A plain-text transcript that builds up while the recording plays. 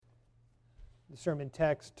The sermon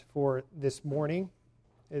text for this morning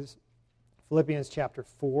is Philippians chapter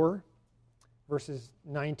 4, verses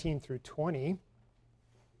 19 through 20.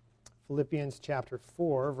 Philippians chapter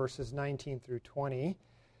 4, verses 19 through 20.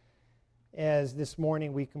 As this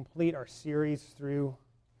morning we complete our series through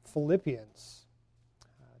Philippians.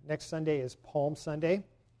 Next Sunday is Palm Sunday,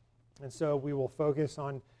 and so we will focus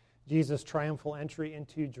on Jesus' triumphal entry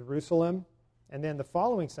into Jerusalem. And then the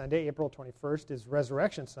following Sunday, April 21st, is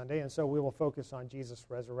Resurrection Sunday, and so we will focus on Jesus'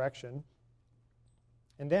 resurrection.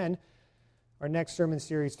 And then our next sermon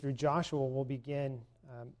series through Joshua will begin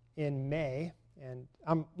in May, and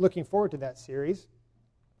I'm looking forward to that series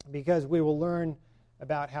because we will learn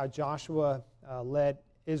about how Joshua led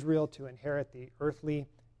Israel to inherit the earthly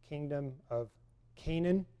kingdom of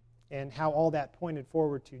Canaan and how all that pointed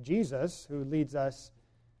forward to Jesus, who leads us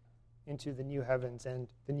into the new heavens and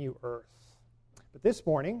the new earth. But this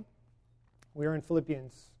morning, we are in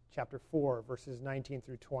Philippians chapter 4, verses 19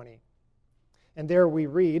 through 20. And there we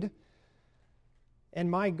read,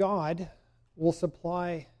 "And my God will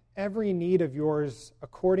supply every need of yours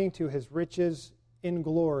according to his riches in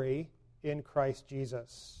glory in Christ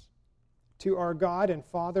Jesus. To our God and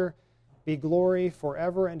Father be glory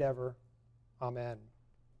forever and ever. Amen."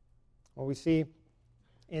 Well, we see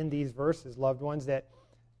in these verses, loved ones, that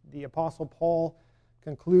the Apostle Paul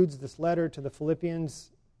concludes this letter to the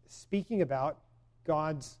Philippians speaking about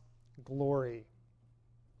God's glory.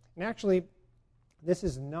 And actually, this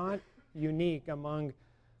is not unique among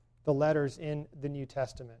the letters in the New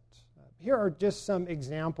Testament. Here are just some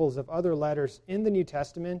examples of other letters in the New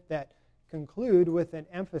Testament that conclude with an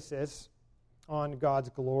emphasis on God's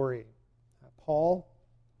glory. Paul,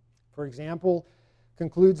 for example,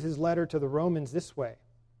 concludes his letter to the Romans this way.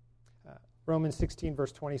 Romans 16,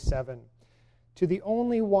 verse 27. "To the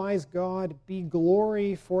only wise God be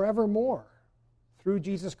glory forevermore, through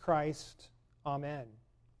Jesus Christ. Amen."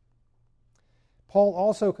 Paul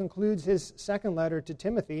also concludes his second letter to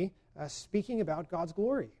Timothy speaking about God's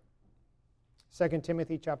glory. 2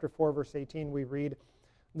 Timothy chapter 4, verse 18, we read,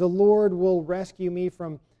 "The Lord will rescue me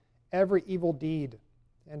from every evil deed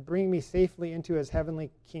and bring me safely into his heavenly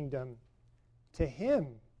kingdom. To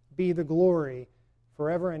him be the glory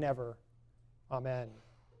forever and ever. Amen."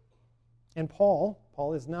 And Paul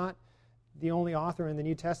is not the only author in the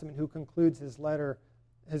New Testament who concludes his letters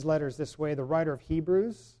this way. The writer of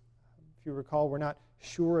Hebrews, if you recall, we're not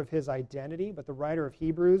sure of his identity, but the writer of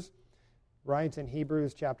Hebrews writes in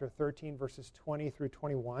Hebrews chapter 13, verses 20 through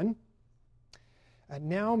 21, "And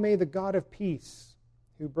now may the God of peace,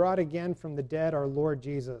 who brought again from the dead our Lord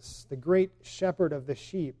Jesus, the great shepherd of the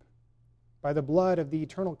sheep, by the blood of the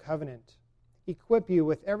eternal covenant, equip you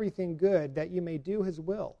with everything good that you may do his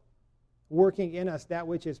will, working in us that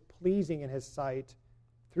which is pleasing in his sight,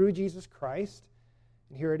 through Jesus Christ."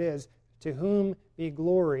 And here it is, "To whom be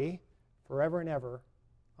glory forever and ever.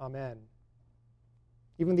 Amen."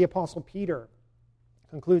 Even the Apostle Peter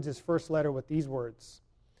concludes his first letter with these words.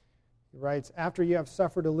 He writes, "After you have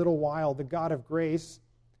suffered a little while, the God of grace,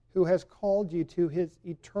 who has called you to his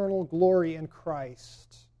eternal glory in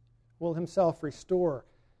Christ, will himself restore,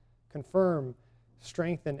 confirm,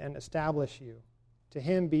 strengthen, and establish you. To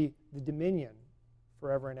him be the dominion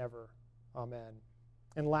forever and ever. Amen."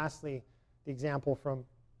 And lastly, the example from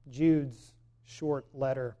Jude's short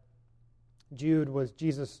letter. Jude was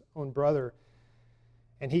Jesus' own brother,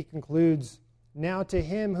 and he concludes, "Now to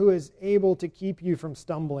him who is able to keep you from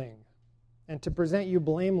stumbling and to present you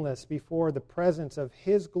blameless before the presence of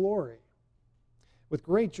his glory, with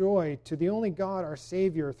great joy, to the only God our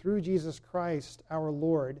Savior, through Jesus Christ our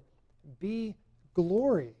Lord, be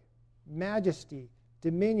glory, majesty,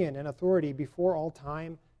 dominion, and authority before all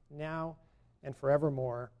time, now and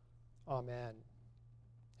forevermore. Amen."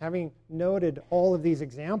 Having noted all of these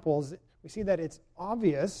examples, we see that it's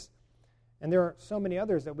obvious, and there are so many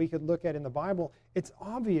others that we could look at in the Bible, it's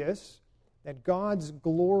obvious that God's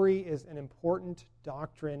glory is an important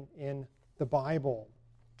doctrine in the Bible.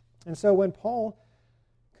 And so when Paul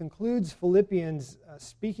concludes Philippians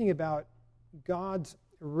speaking about God's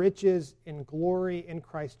riches in glory in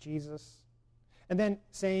Christ Jesus, and then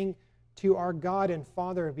saying, "To our God and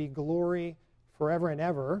Father be glory forever and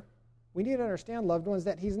ever," we need to understand, loved ones,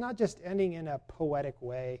 that he's not just ending in a poetic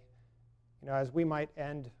way, as we might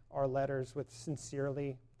end our letters with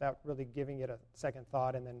sincerely, without really giving it a second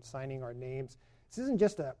thought and then signing our names. This isn't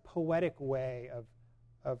just a poetic way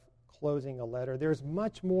of closing a letter. There's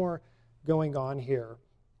much more going on here.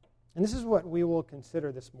 And this is what we will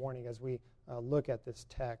consider this morning as we look at this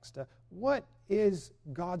text. What is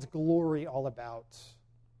God's glory all about?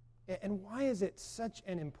 And why is it such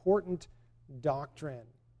an important doctrine?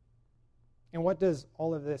 And what does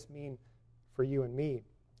all of this mean for you and me.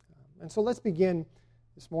 And so let's begin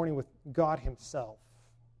this morning with God himself.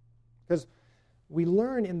 Because we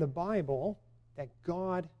learn in the Bible that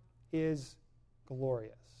God is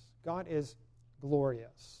glorious. God is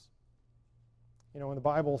glorious. You know, when the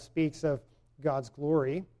Bible speaks of God's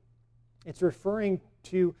glory, it's referring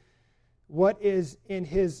to what is in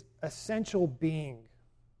his essential being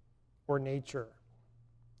or nature.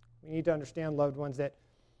 We need to understand, loved ones, that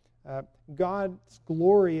God's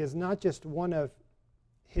glory is not just one of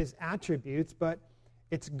his attributes, but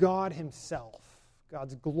it's God himself.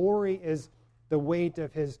 God's glory is the weight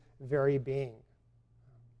of his very being.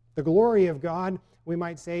 The glory of God, we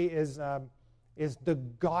might say, is the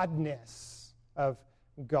godness of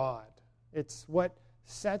God. It's what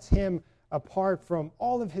sets him apart from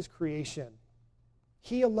all of his creation.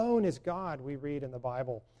 He alone is God, we read in the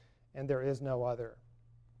Bible, and there is no other.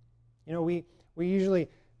 You know, we usually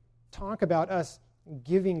talk about us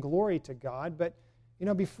giving glory to God, but, you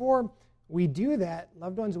know, before we do that,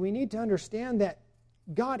 loved ones, we need to understand that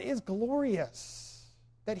God is glorious,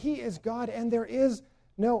 that he is God and there is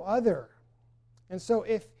no other. And so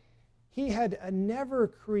if he had never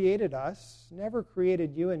created us, never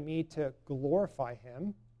created you and me to glorify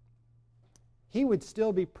him, he would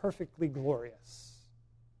still be perfectly glorious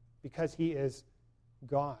because he is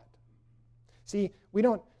God. See, we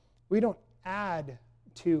don't add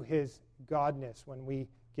to his godness when we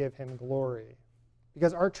give him glory,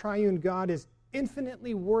 because our triune God is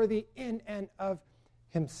infinitely worthy in and of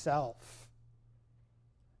himself.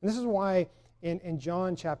 And this is why in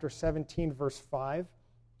John chapter 17, verse 5,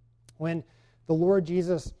 when the Lord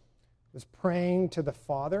Jesus was praying to the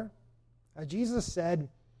Father, Jesus said,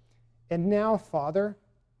 "And now, Father,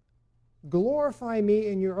 glorify me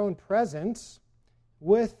in your own presence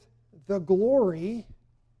with the glory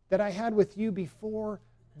that I had with you before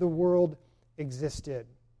the world existed."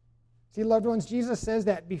 See, loved ones, Jesus says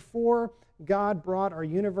that before God brought our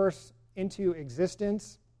universe into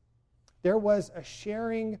existence, there was a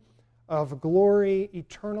sharing of glory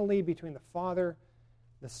eternally between the Father,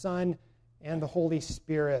 the Son, and the Holy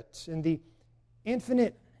Spirit, in the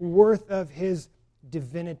infinite worth of his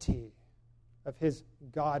divinity, of his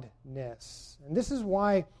godness. And this is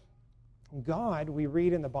why God, we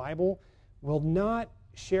read in the Bible, will not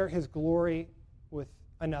share his glory with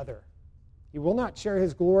another. He will not share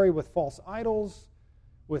his glory with false idols,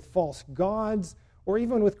 with false gods, or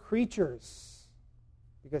even with creatures,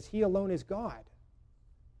 because he alone is God.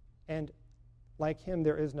 And like him,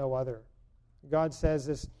 there is no other. God says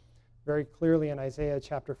this very clearly in Isaiah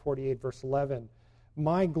chapter 48, verse 11.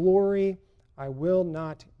 "My glory I will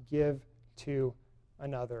not give to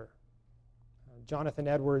another." Jonathan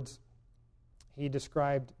Edwards, he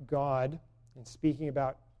described God, in speaking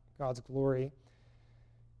about God's glory,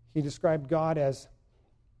 he described God as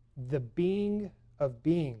the being of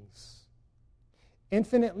beings,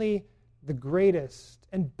 infinitely the greatest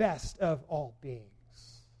and best of all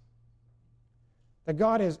beings. That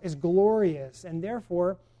God is glorious, and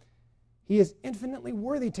therefore he is infinitely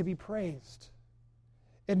worthy to be praised,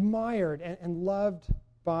 admired, and loved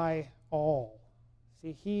by all.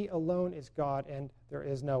 See, he alone is God, and there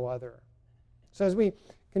is no other. So as we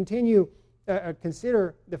continue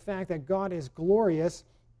consider the fact that God is glorious,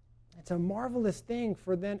 it's a marvelous thing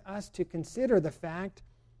for then us to consider the fact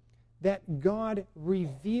that God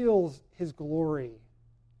reveals his glory.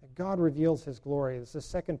 That God reveals his glory. This is the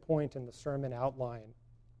second point in the sermon outline.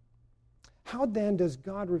 How then does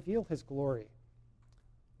God reveal his glory?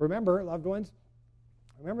 Remember, loved ones,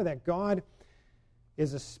 remember that God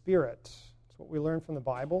is a spirit. That's what we learn from the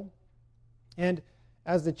Bible. And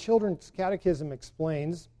as the Children's Catechism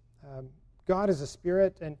explains, God is a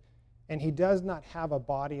spirit, and he does not have a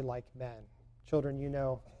body like men. Children, you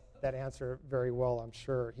know that answer very well, I'm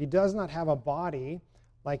sure. He does not have a body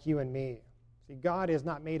like you and me. See, God is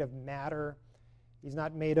not made of matter. He's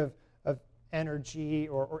not made of energy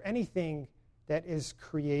or anything that is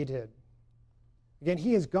created. Again,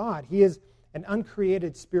 he is God. He is an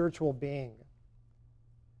uncreated spiritual being.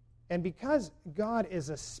 And because God is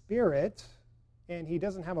a spirit, and he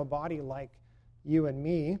doesn't have a body like you and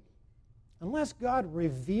me, unless God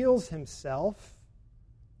reveals himself,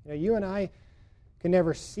 you and I can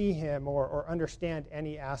never see him or understand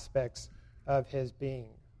any aspects of his being.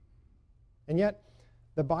 And yet,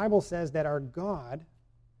 the Bible says that our God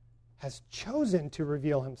has chosen to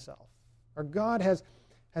reveal himself. Our God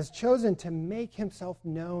has chosen to make himself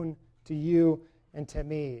known to you and to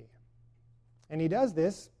me. And he does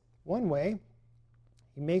this one way.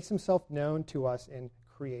 He makes himself known to us in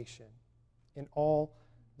creation, in all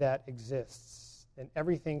that exists, in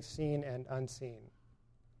everything seen and unseen.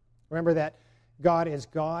 Remember that God is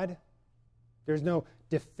God, There's no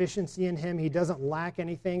deficiency in him. He doesn't lack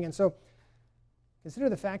anything. And so consider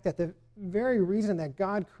the fact that the very reason that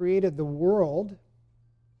God created the world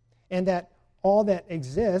and that all that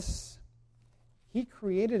exists, he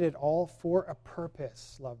created it all for a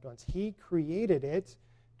purpose, loved ones. He created it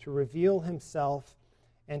to reveal himself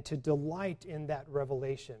and to delight in that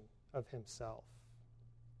revelation of himself.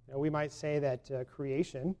 You know, we might say that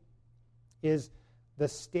creation is the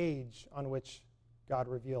stage on which God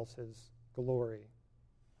reveals his glory.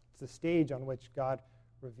 It's the stage on which God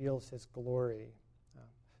reveals his glory.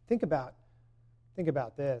 Think about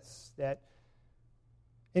this, that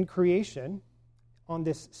in creation, on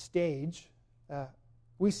this stage,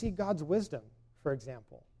 we see God's wisdom, for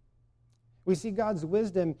example. We see God's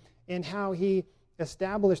wisdom in how he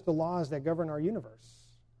established the laws that govern our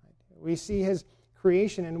universe. Right? We see his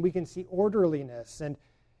creation, and we can see orderliness,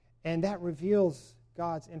 and that reveals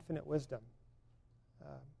God's infinite wisdom.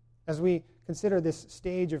 As we consider this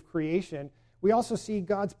stage of creation, we also see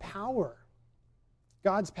God's power.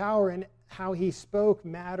 God's power in how he spoke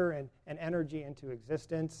matter and energy into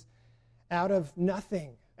existence out of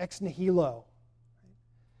nothing, ex nihilo.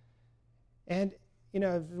 And,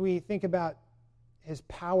 as we think about his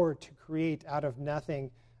power to create out of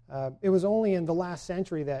nothing, it was only in the last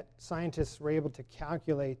century that scientists were able to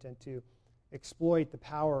calculate and to exploit the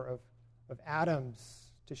power of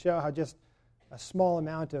atoms to show how just a small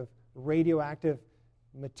amount of radioactive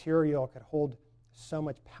material could hold so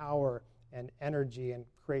much power and energy and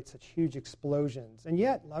create such huge explosions. And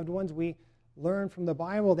yet, loved ones, we learn from the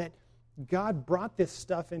Bible that God brought this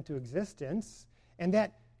stuff into existence and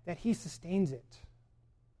that he sustains it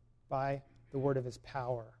by the word of his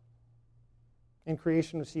power. In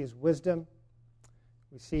creation, we see his wisdom.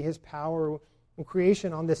 We see his power. In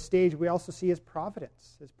creation, on this stage, we also see his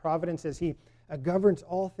providence. His providence as he governs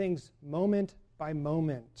all things moment by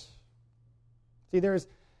moment. See, there is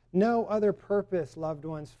no other purpose, loved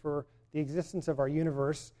ones, for the existence of our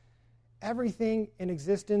universe. Everything in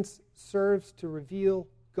existence serves to reveal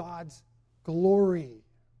God's glory,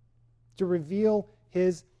 to reveal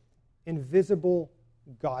his invisible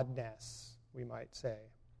godness, we might say.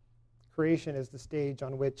 Creation is the stage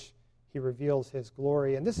on which he reveals his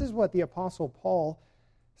glory. And this is what the Apostle Paul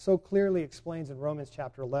so clearly explains in Romans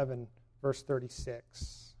chapter 11, verse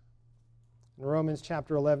 36. In Romans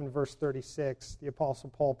chapter 11, verse 36, the Apostle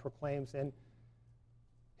Paul proclaims in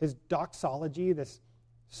his doxology, this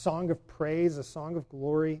song of praise, a song of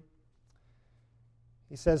glory.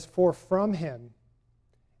 He says, "For from him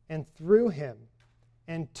and through him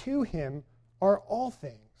and to him are all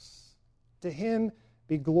things. To him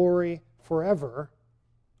be glory forever.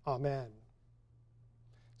 Amen."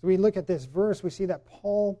 So we look at this verse, we see that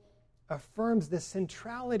Paul affirms the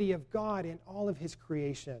centrality of God in all of his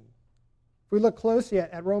creation. If we look closely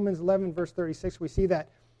at Romans 11, verse 36, we see that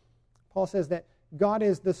Paul says that God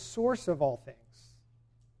is the source of all things.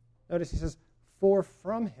 Notice he says, "For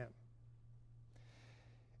from him."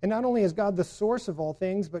 And not only is God the source of all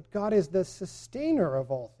things, but God is the sustainer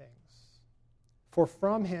of all things. For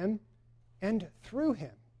from him and through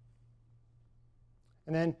him.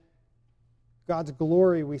 And then God's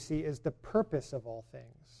glory, we see, is the purpose of all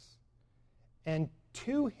things. And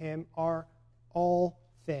to him are all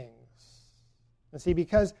things. And see,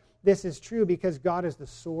 because this is true, because God is the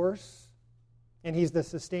source, and he's the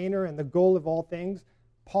sustainer and the goal of all things,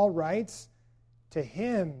 Paul writes, "To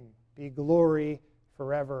him be glory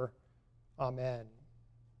forever. Amen."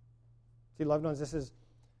 See, loved ones, this is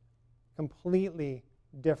completely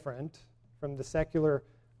different from the secular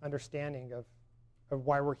understanding of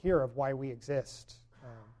why we're here, of why we exist.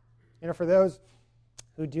 For those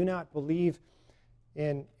who do not believe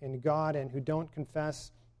in God and who don't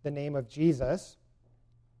confess the name of Jesus,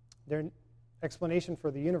 their explanation for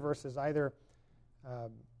the universe is either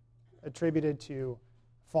attributed to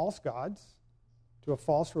false gods, to a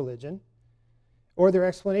false religion, or their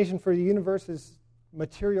explanation for the universe is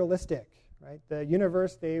materialistic, right? The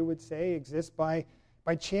universe, they would say, exists by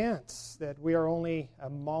chance, that we are only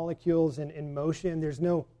molecules in motion. There's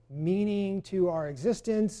no meaning to our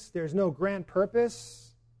existence. There's no grand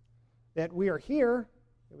purpose, that we are here,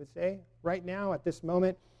 they would say, right now at this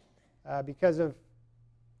moment because of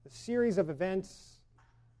the series of events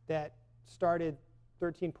that started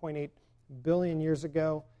 13.8 billion years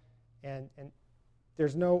ago, and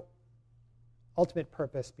there's no ultimate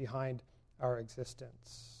purpose behind our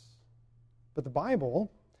existence. But the Bible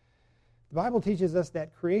teaches us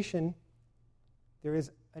that creation, there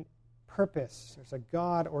is a purpose. There's a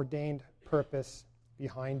God-ordained purpose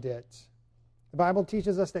behind it. The Bible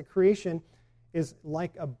teaches us that creation is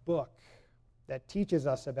like a book that teaches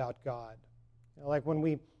us about God. Like when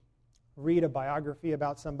we read a biography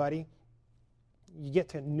about somebody, you get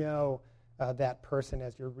to know that person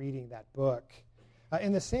as you're reading that book.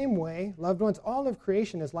 In the same way, loved ones, all of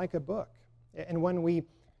creation is like a book. And when we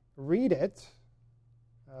read it,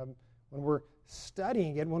 when we're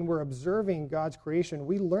studying it, when we're observing God's creation,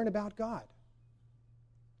 we learn about God.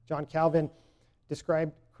 John Calvin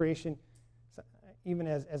described creation even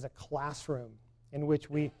as a classroom in which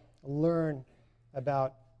we learn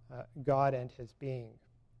about God and his being.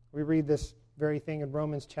 We read this very thing in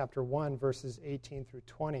Romans chapter 1, verses 18 through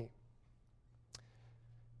 20,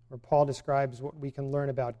 where Paul describes what we can learn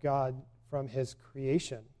about God from his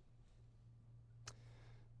creation.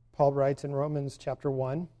 Paul writes in Romans chapter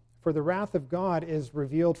 1, "For the wrath of God is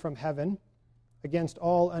revealed from heaven against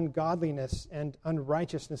all ungodliness and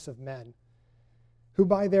unrighteousness of men, who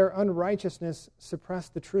by their unrighteousness suppress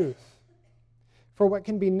the truth. For what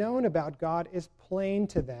can be known about God is plain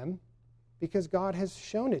to them, because God has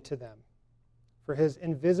shown it to them. For his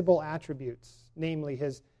invisible attributes, namely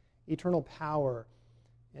his eternal power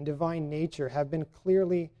and divine nature, have been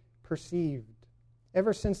clearly perceived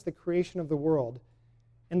ever since the creation of the world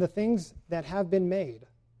and the things that have been made,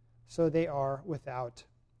 so they are without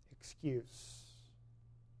excuse."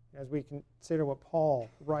 As we consider what Paul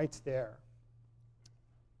writes there,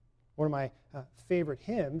 one of my favorite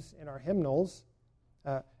hymns in our hymnals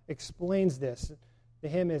explains this. The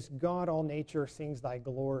hymn is "God, All Nature Sings Thy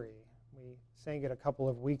Glory." We sang it a couple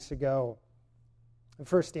of weeks ago. The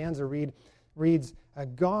first stanza reads,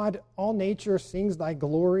 "God, all nature sings thy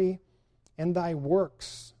glory, and thy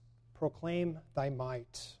works proclaim thy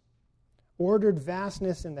might. Ordered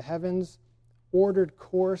vastness in the heavens, ordered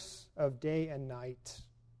course of day and night.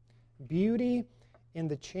 Beauty in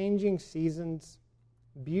the changing seasons,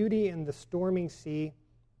 beauty in the storming sea,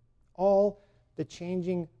 all the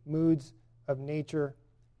changing moods of nature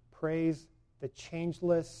praise the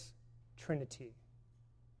changeless Trinity."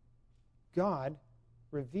 God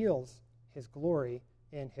reveals his glory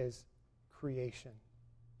in his creation.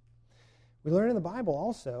 We learn in the Bible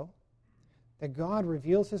also that God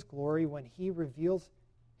reveals his glory when he reveals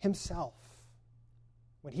himself,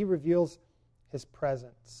 when he reveals his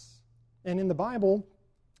presence. And in the Bible,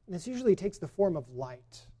 this usually takes the form of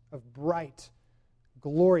light, of bright,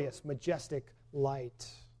 glorious, majestic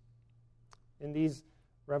light. In these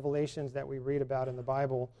revelations that we read about in the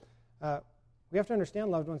Bible, we have to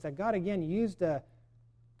understand, loved ones, that God again used a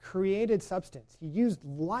created substance. He used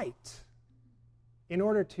light in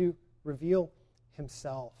order to reveal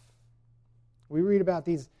himself. We read about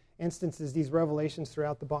these instances, these revelations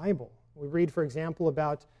throughout the Bible. We read, for example,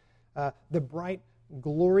 about the bright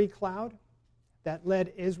glory cloud that led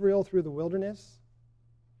Israel through the wilderness,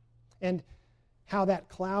 and how that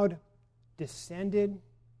cloud descended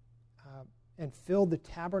and filled the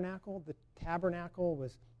tabernacle. The tabernacle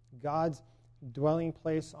was God's dwelling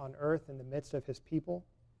place on earth in the midst of his people.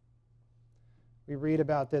 We read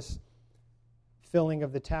about this filling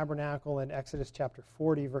of the tabernacle in Exodus chapter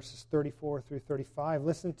 40, verses 34 through 35.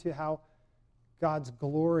 Listen to how God's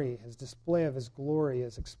glory, his display of his glory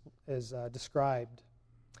is described.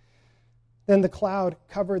 "Then the cloud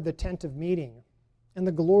covered the tent of meeting, and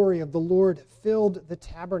the glory of the Lord filled the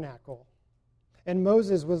tabernacle. And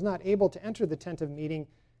Moses was not able to enter the tent of meeting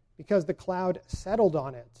because the cloud settled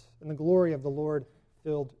on it, and the glory of the Lord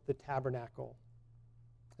filled the tabernacle."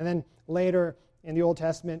 And then later in the Old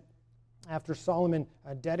Testament, after Solomon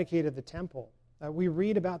dedicated the temple, we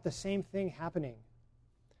read about the same thing happening.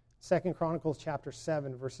 2 Chronicles chapter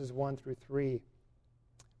 7, verses 1 through 3.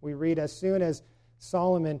 We read, "As soon as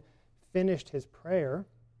Solomon finished his prayer,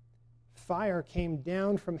 fire came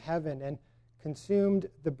down from heaven and consumed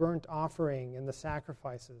the burnt offering and the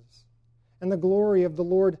sacrifices. And the glory of the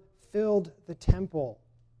Lord filled the temple.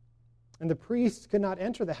 And the priests could not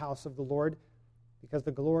enter the house of the Lord because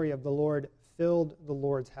the glory of the Lord filled the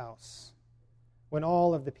Lord's house. When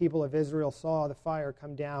all of the people of Israel saw the fire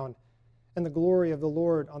come down and the glory of the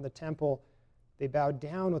Lord on the temple, they bowed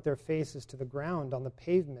down with their faces to the ground on the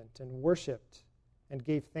pavement and worshipped and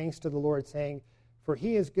gave thanks to the Lord, saying, 'For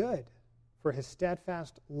he is good, for his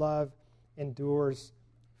steadfast love endures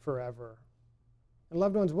forever.'" And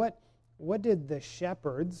loved ones, what did the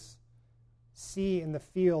shepherds see in the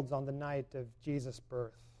fields on the night of Jesus'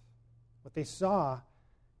 birth? What they saw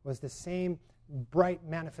was the same bright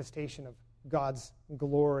manifestation of God's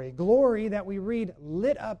glory. Glory that we read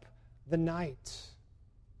lit up the night.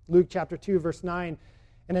 Luke chapter 2, verse 9,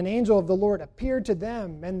 "And an angel of the Lord appeared to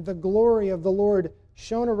them, and the glory of the Lord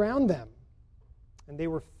shone around them. And they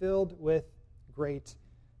were filled with great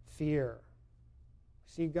fear."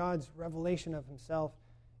 See God's revelation of himself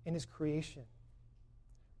in his creation.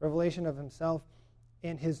 Revelation of himself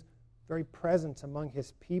in his very presence among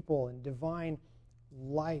his people in divine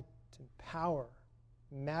light and power,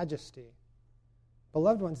 majesty.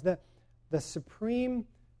 Beloved ones, the supreme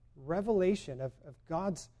revelation of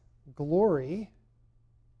God's glory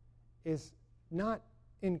is not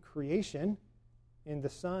in creation, in the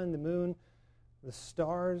sun, the moon, the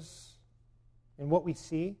stars, in what we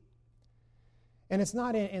see. And it's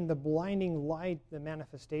not in the blinding light, the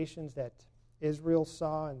manifestations that Israel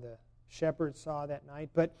saw and the shepherds saw that night,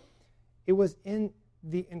 but it was in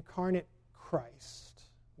the incarnate Christ.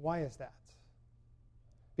 Why is that?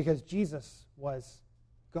 Because Jesus was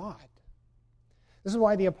God. This is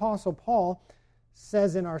why the Apostle Paul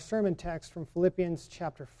says in our sermon text from Philippians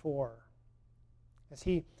chapter 4, as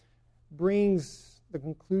he brings the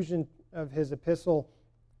conclusion of his epistle,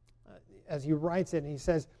 as he writes it, and he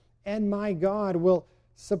says, "And my God will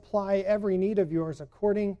supply every need of yours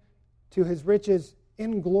according to his riches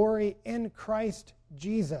in glory in Christ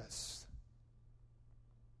Jesus."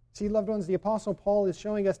 See, loved ones, the Apostle Paul is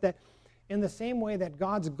showing us that in the same way that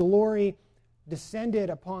God's glory descended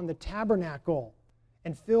upon the tabernacle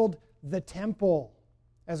and filled the temple,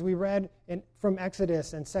 as we read from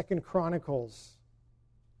Exodus and 2 Chronicles,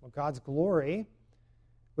 well, God's glory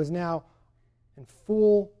was now in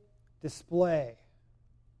full display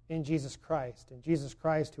in Jesus Christ. And Jesus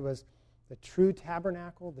Christ, who was the true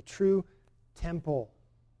tabernacle, the true temple.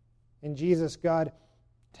 In Jesus, God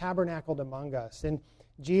tabernacled among us. In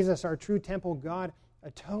Jesus, our true temple, God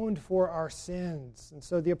atoned for our sins. And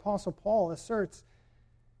so the Apostle Paul asserts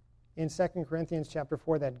in 2 Corinthians chapter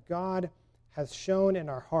 4 that God has shone in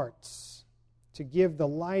our hearts to give the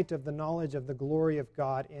light of the knowledge of the glory of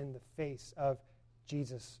God in the face of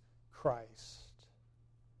Jesus Christ.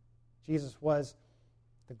 Jesus was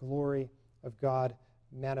the glory of God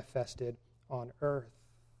manifested on earth.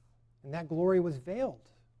 And that glory was veiled.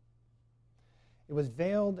 It was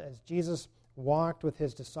veiled as Jesus walked with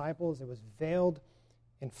his disciples. It was veiled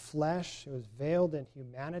in flesh. It was veiled in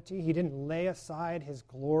humanity. He didn't lay aside his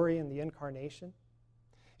glory in the incarnation.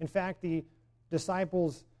 In fact, the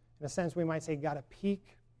disciples, in a sense we might say, got a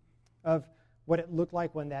peek of what it looked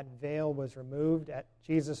like when that veil was removed at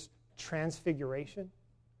Jesus' transfiguration,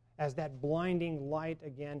 as that blinding light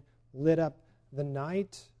again lit up the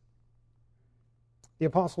night. The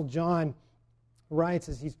Apostle John writes,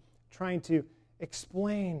 as he's trying to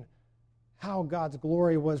explain how God's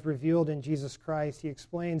glory was revealed in Jesus Christ, he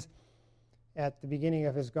explains at the beginning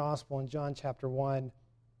of his gospel in John chapter 1,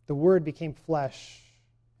 "The Word became flesh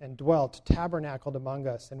and dwelt, tabernacled among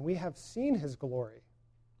us, and we have seen his glory.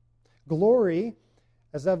 Glory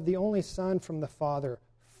as of the only Son from the Father,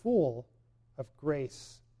 full of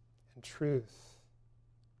grace and truth."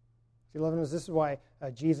 See, beloved, this is why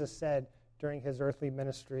Jesus said during his earthly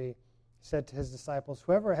ministry, he said to his disciples,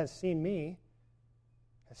 "Whoever has seen me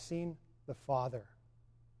has seen the Father."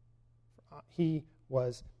 He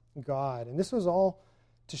was God. And this was all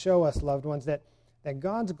to show us, loved ones, that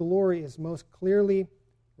God's glory is most clearly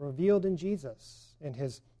revealed in Jesus, in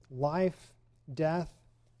his life, death,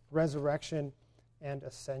 resurrection, and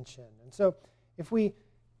ascension. And so if we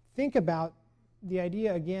think about the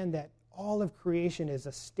idea again that all of creation is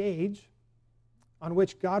a stage on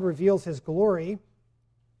which God reveals his glory,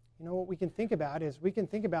 what we can think about is we can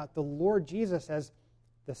think about the Lord Jesus as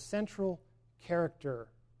the central character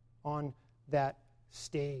on that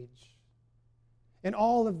stage. And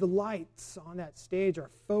all of the lights on that stage are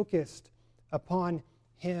focused upon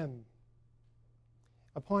him,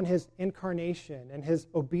 upon his incarnation and his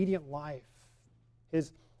obedient life,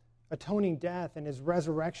 his atoning death and his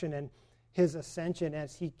resurrection and his ascension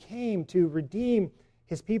as he came to redeem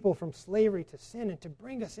his people from slavery to sin and to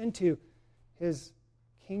bring us into his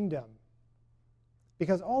kingdom.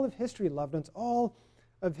 Because all of history, loved ones, all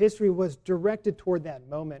of history was directed toward that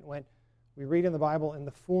moment when we read in the Bible, in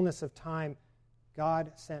the fullness of time,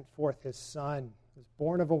 God sent forth his Son, who was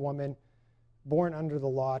born of a woman, born under the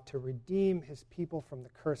law, to redeem his people from the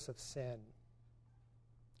curse of sin.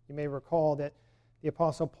 You may recall that the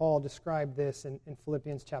Apostle Paul described this in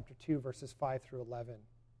Philippians chapter 2, verses 5 through 11.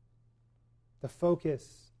 The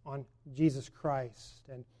focus on Jesus Christ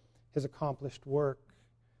and his accomplished work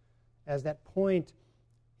as that point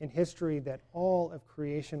in history that all of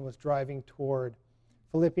creation was driving toward.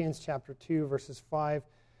 Philippians chapter 2, verses 5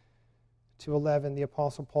 to 11, the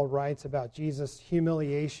Apostle Paul writes about Jesus'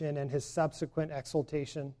 humiliation and his subsequent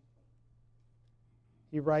exaltation.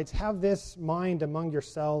 He writes, "Have this mind among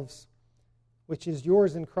yourselves, which is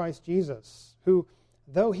yours in Christ Jesus, who,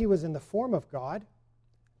 though he was in the form of God,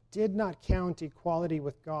 did not count equality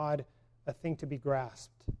with God a thing to be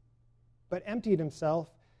grasped, but emptied himself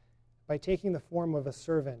by taking the form of a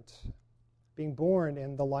servant, being born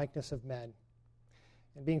in the likeness of men.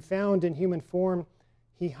 And being found in human form,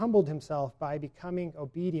 he humbled himself by becoming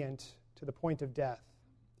obedient to the point of death,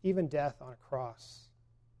 even death on a cross.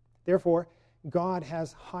 Therefore, God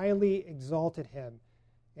has highly exalted him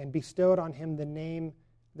and bestowed on him the name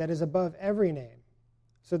that is above every name,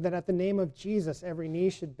 so that at the name of Jesus every knee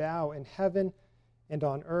should bow in heaven and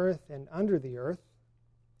on earth and under the earth,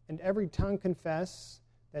 and every tongue confess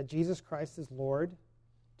that Jesus Christ is Lord,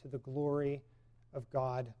 to the glory of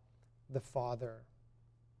God the Father.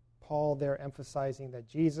 Paul there emphasizing that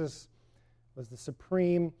Jesus was the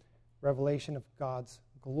supreme revelation of God's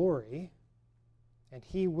glory, and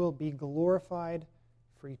he will be glorified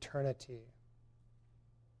for eternity.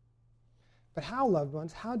 But how, loved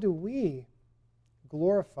ones, how do we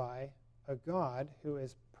glorify a God who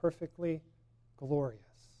is perfectly glorious?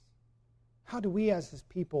 How do we as his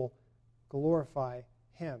people glorify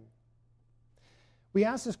him? We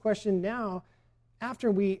ask this question now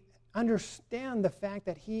after we understand the fact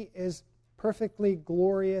that he is perfectly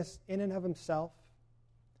glorious in and of himself.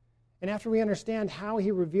 And after we understand how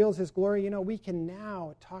he reveals his glory, we can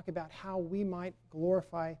now talk about how we might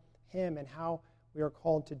glorify him and how we are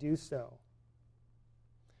called to do so.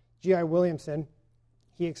 G.I. Williamson,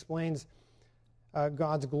 he explains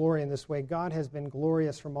God's glory in this way. God has been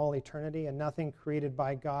glorious from all eternity, and nothing created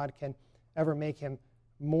by God can ever make him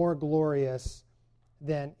more glorious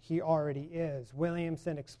than he already is.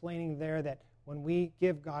 Williamson explaining there that when we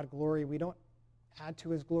give God glory, we don't add to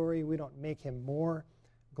his glory, we don't make him more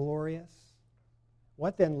glorious.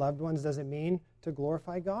 What then, loved ones, does it mean to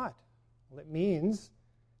glorify God? Well, it means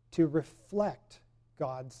to reflect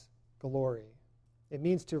God's glory. It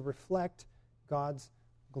means to reflect God's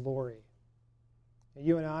glory.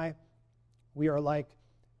 You and I, we are like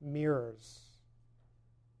mirrors.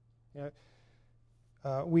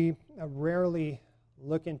 We rarely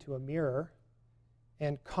look into a mirror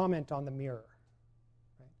and comment on the mirror.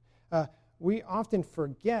 Right? We often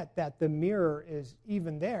forget that the mirror is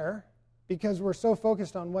even there because we're so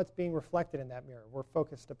focused on what's being reflected in that mirror. We're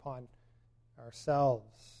focused upon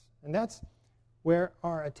ourselves. And that's where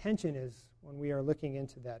our attention is when we are looking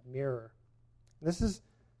into that mirror.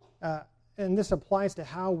 And this applies to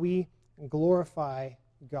how we glorify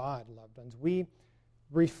God, loved ones. We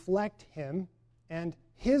reflect him and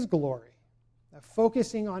his glory,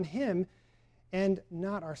 focusing on him and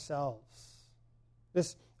not ourselves.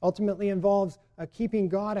 This ultimately involves keeping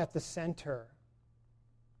God at the center,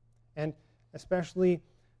 and especially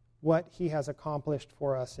what he has accomplished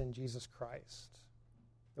for us in Jesus Christ.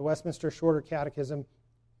 The Westminster Shorter Catechism,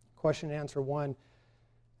 question and answer 1,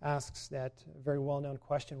 asks that very well-known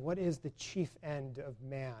question: what is the chief end of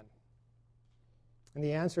man? And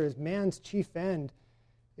the answer is, man's chief end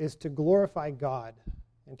is to glorify God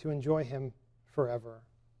and to enjoy him forever.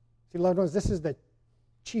 See, loved ones, this is the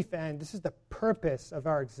chief end. This is the purpose of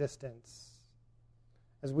our existence.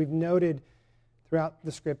 As we've noted throughout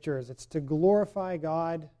the Scriptures, it's to glorify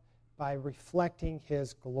God by reflecting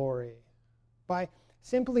his glory, by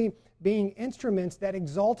simply being instruments that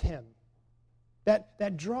exalt him,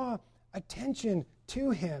 that draw attention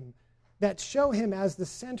to him, that show him as the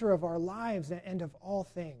center of our lives and of all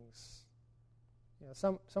things.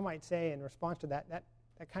 Some might say in response to that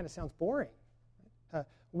kind of sounds boring.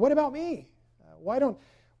 What about me? Why don't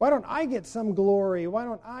I get some glory? Why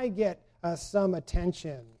don't I get some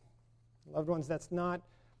attention? Loved ones, that's not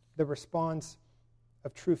the response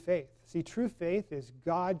of true faith. See, true faith is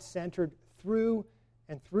God-centered through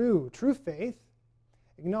and through. True faith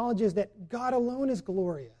acknowledges that God alone is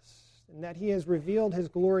glorious and that he has revealed his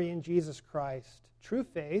glory in Jesus Christ. True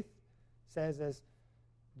faith says, as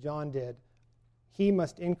John did, he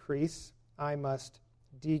must increase, I must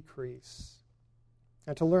decrease.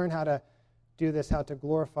 And to learn how to do this, how to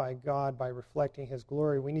glorify God by reflecting his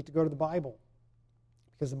glory, we need to go to the Bible,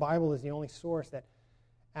 because the Bible is the only source that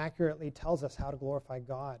accurately tells us how to glorify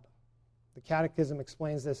God. The Catechism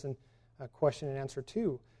explains this in question and answer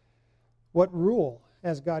 2. What rule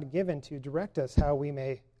has God given to direct us how we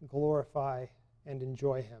may glorify and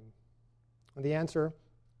enjoy him? And the answer,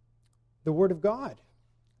 the Word of God,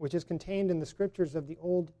 which is contained in the Scriptures of the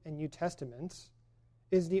Old and New Testaments,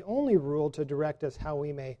 is the only rule to direct us how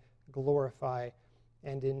we may glorify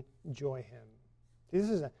and enjoy him. This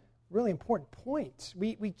is a really important point.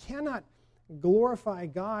 We cannot glorify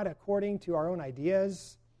God according to our own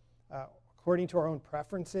ideas, according to our own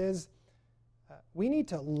preferences. We need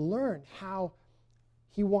to learn how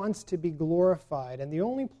he wants to be glorified. And the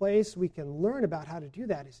only place we can learn about how to do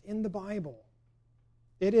that is in the Bible.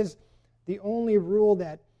 It is the only rule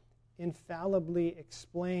that infallibly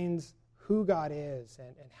explains who God is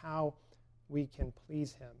and how we can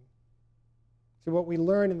please him. So what we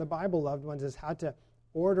learn in the Bible, loved ones, is how to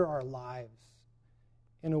order our lives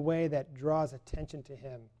in a way that draws attention to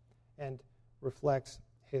Him and reflects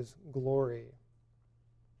His glory.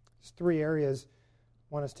 There's three areas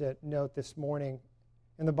I want us to note this morning.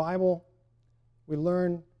 In the Bible, we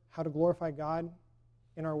learn how to glorify God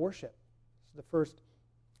in our worship. This is the first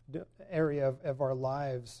area of our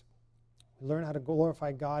lives. We learn how to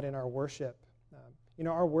glorify God in our worship.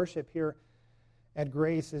 Our worship here at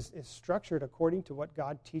Grace is structured according to what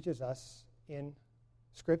God teaches us in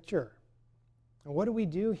Scripture. And what do we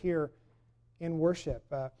do here in worship?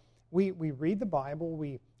 We read the Bible,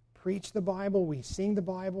 we preach the Bible, we sing the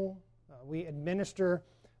Bible, we administer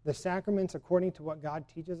the sacraments according to what God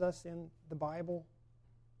teaches us in the Bible.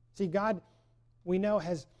 See, God, we know,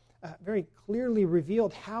 has very clearly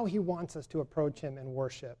revealed how He wants us to approach Him in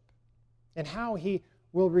worship and how He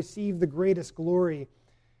will receive the greatest glory.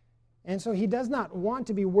 And so He does not want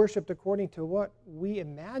to be worshipped according to what we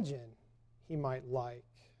imagine He might like.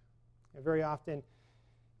 And very often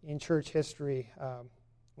in church history,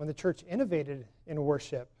 when the church innovated in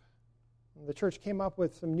worship, the church came up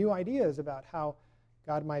with some new ideas about how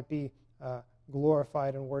God might be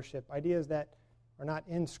glorified in worship, ideas that are not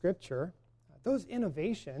in Scripture. Those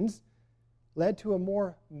innovations led to a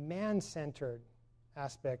more man-centered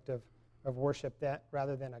aspect of worship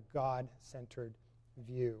rather than a God-centered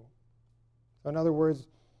view. So in other words,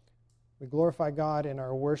 we glorify God in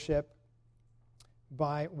our worship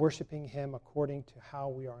by worshiping Him according to how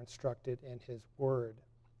we are instructed in His Word.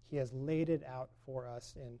 He has laid it out for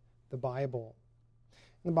us in the Bible.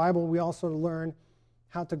 In the Bible, we also learn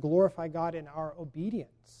how to glorify God in our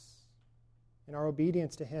obedience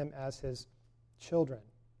to Him as His children.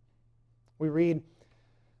 We read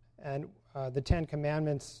the Ten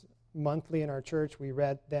Commandments monthly in our church. We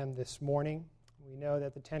read them this morning. We know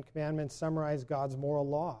that the Ten Commandments summarize God's moral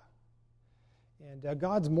law. And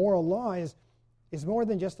God's moral law is more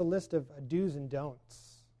than just a list of do's and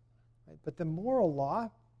don'ts. Right? But the moral law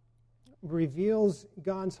reveals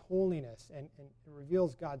God's holiness and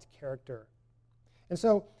reveals God's character. And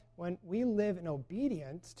so when we live in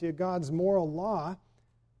obedience to God's moral law,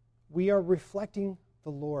 we are reflecting the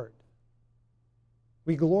Lord.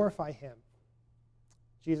 We glorify Him.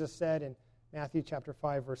 Jesus said in Matthew chapter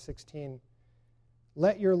 5, verse 16,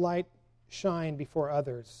 "Let your light shine before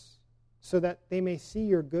others, so that they may see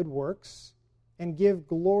your good works and give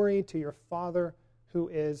glory to your Father who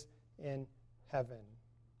is in heaven."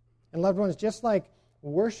 And loved ones, just like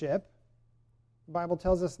worship, the Bible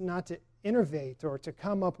tells us not to innovate or to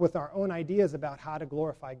come up with our own ideas about how to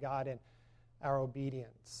glorify God in our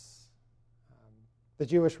obedience. The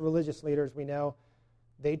Jewish religious leaders, we know,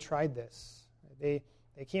 they tried this. They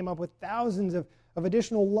came up with thousands of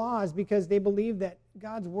additional laws because they believed that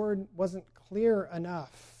God's word wasn't clear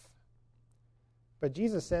enough. But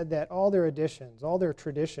Jesus said that all their additions, all their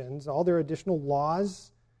traditions, all their additional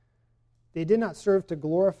laws, they did not serve to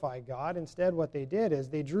glorify God. Instead, what they did is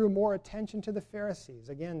they drew more attention to the Pharisees.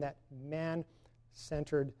 Again, that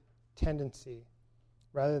man-centered tendency,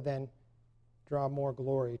 rather than draw more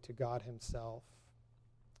glory to God Himself.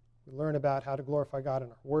 We learn about how to glorify God in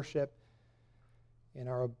our worship, in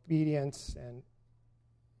our obedience, and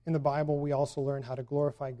in the Bible we also learn how to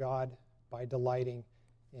glorify God by delighting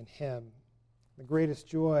in Him. The greatest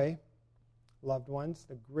joy, loved ones,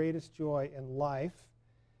 the greatest joy in life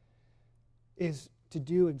is to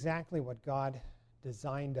do exactly what God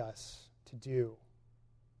designed us to do.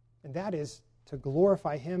 And that is to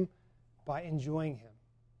glorify Him by enjoying Him,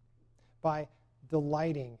 by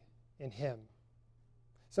delighting in Him.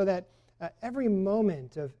 So that every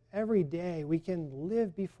moment of every day we can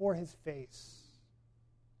live before His face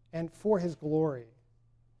and for His glory.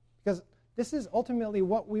 Because this is ultimately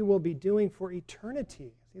what we will be doing for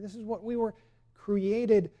eternity. See, this is what we were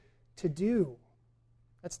created to do.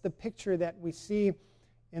 That's the picture that we see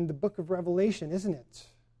in the book of Revelation, isn't it?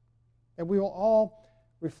 That we will all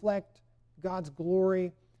reflect God's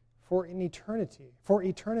glory for eternity.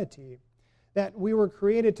 That we were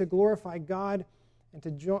created to glorify God and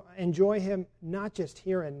to enjoy Him not just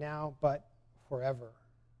here and now, but forever.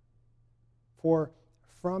 For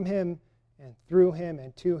from Him and through Him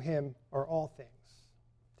and to Him are all things.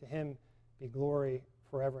 To Him be glory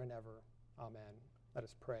forever and ever. Amen. Let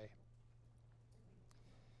us pray.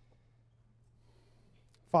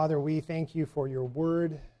 Father, we thank You for Your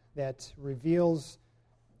word that reveals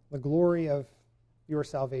the glory of Your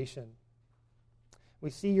salvation.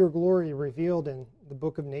 We see Your glory revealed in the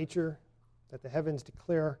book of nature, that the heavens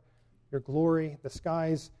declare Your glory, the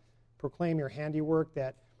skies proclaim Your handiwork,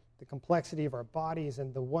 that the complexity of our bodies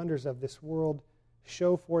and the wonders of this world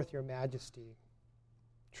show forth Your majesty.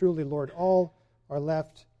 Truly, Lord, all are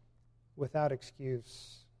left without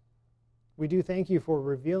excuse. We do thank you for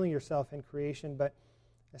revealing yourself in creation, but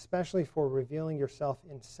especially for revealing yourself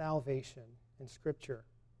in salvation in Scripture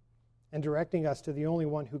and directing us to the only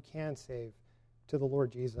one who can save, to the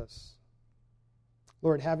Lord Jesus.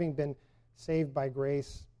 Lord, having been saved by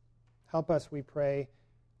grace, help us, we pray,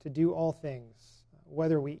 to do all things,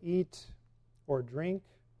 whether we eat or drink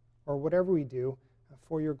or whatever we do,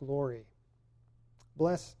 for your glory.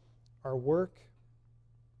 Bless our work,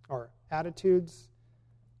 our attitudes,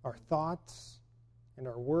 our thoughts, and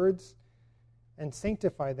our words, and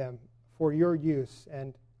sanctify them for your use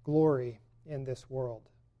and glory in this world.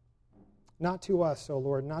 Not to us, O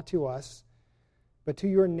Lord, not to us, but to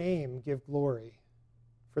your name give glory,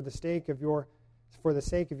 for the sake of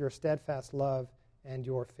your steadfast love and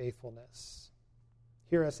your faithfulness.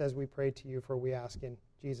 Hear us as we pray to you, for we ask in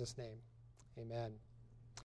Jesus' name. Amen.